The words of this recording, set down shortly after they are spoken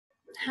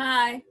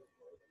Hi.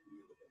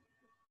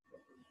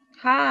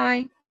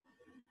 Hi.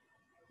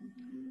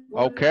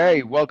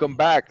 Okay, welcome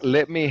back.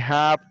 Let me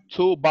have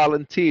 2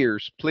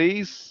 volunteers,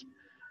 please.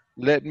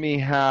 Let me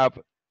have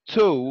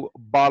 2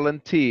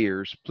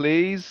 volunteers,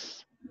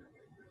 please.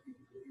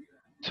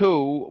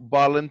 2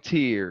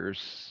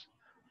 volunteers.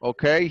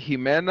 Okay,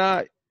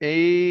 Jimena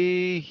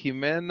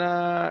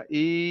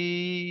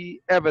y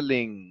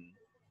Evelyn.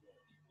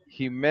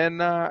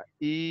 Jimena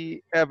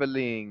y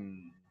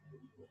Evelyn.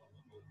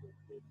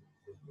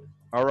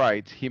 All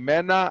right,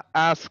 Jimena,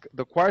 ask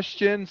the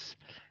questions.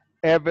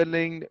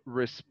 Evelyn,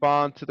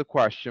 respond to the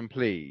question,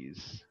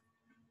 please.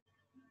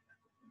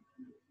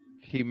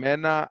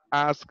 Jimena,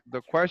 ask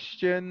the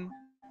question.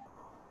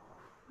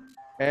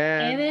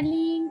 And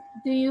Evelyn,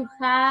 do you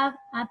have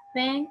a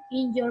pen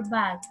in your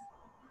bag?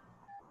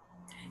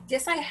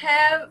 Yes, I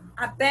have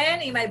a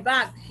pen in my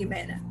bag,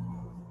 Jimena.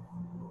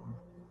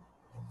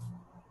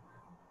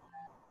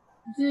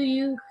 Do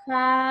you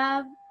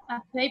have a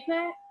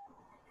paper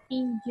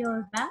in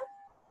your bag?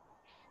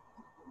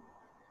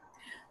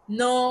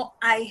 No,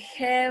 I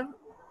have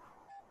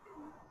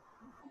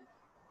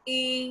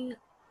in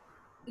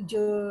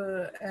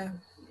your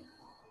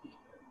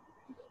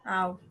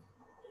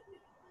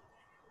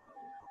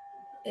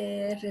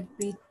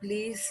repeat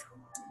please.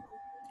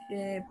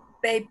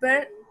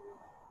 Paper.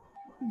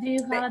 Do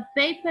you have a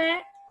paper?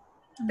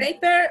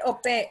 Paper or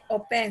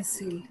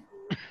pencil?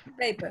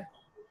 Paper.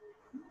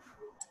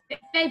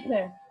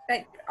 Paper.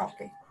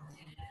 Okay.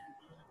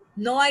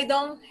 No, I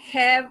don't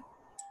have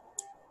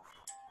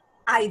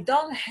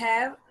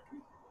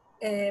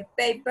a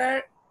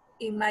paper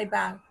in my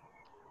bag.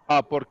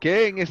 ¿por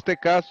qué en este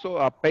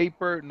caso a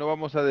paper no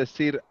vamos a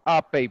decir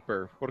a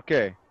paper? ¿Por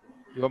qué?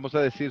 Y vamos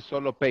a decir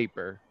solo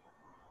paper.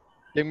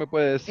 ¿Quién me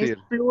puede decir?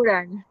 Es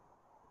plural.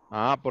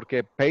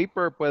 Porque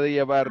paper puede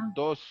llevar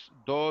dos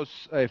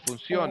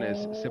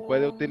funciones. Se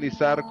puede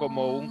utilizar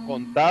como un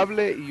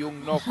contable y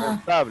un no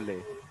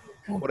contable.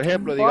 Por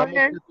ejemplo,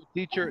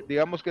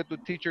 digamos que tu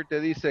teacher te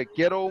dice,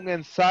 quiero un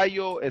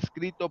ensayo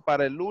escrito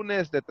para el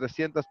lunes de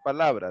 300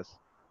 palabras.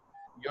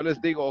 Yo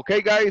les digo, ok,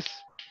 guys,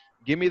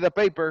 give me the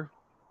paper.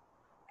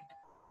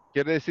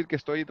 Quiere decir que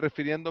estoy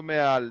refiriéndome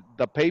al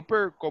the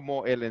paper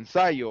como el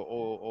ensayo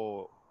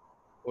o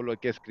lo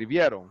que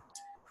escribieron.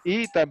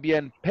 Y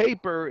también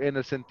paper en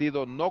el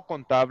sentido no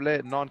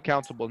contable,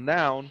 non-countable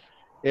noun,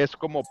 es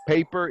como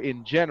paper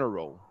in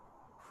general.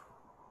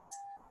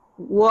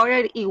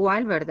 Water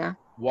igual, ¿verdad?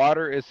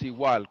 Water es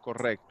igual,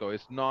 correcto,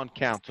 es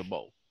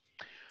non-countable.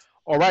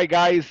 All right,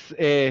 guys,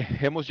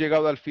 hemos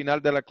llegado al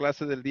final de la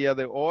clase del día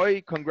de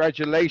hoy.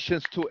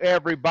 Congratulations to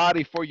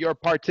everybody for your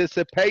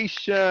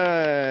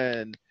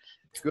participation.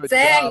 Good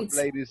Thanks.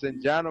 job, ladies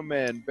and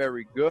gentlemen.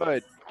 Very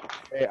good.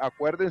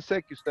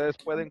 Acuérdense que ustedes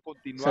pueden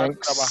continuar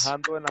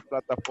trabajando en la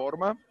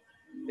plataforma,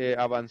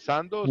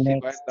 avanzando, si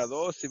va en la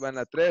 2, si va en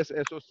la 3.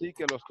 Eso sí,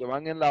 que los que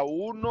van en la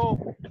 1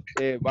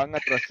 van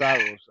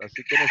atrasados.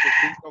 Así que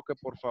necesito que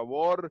por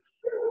favor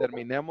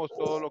terminemos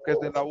todo lo que es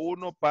de la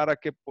 1 para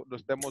que lo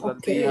estemos al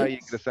día y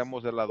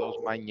ingresemos de la 2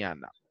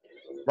 mañana.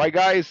 Right,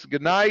 guys.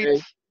 Good night.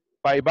 Okay.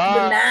 Bye-bye.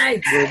 Good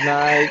night. Good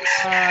night.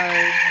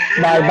 Bye.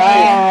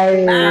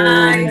 Bye-bye.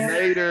 Bye.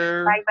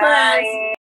 Later. Bye-bye.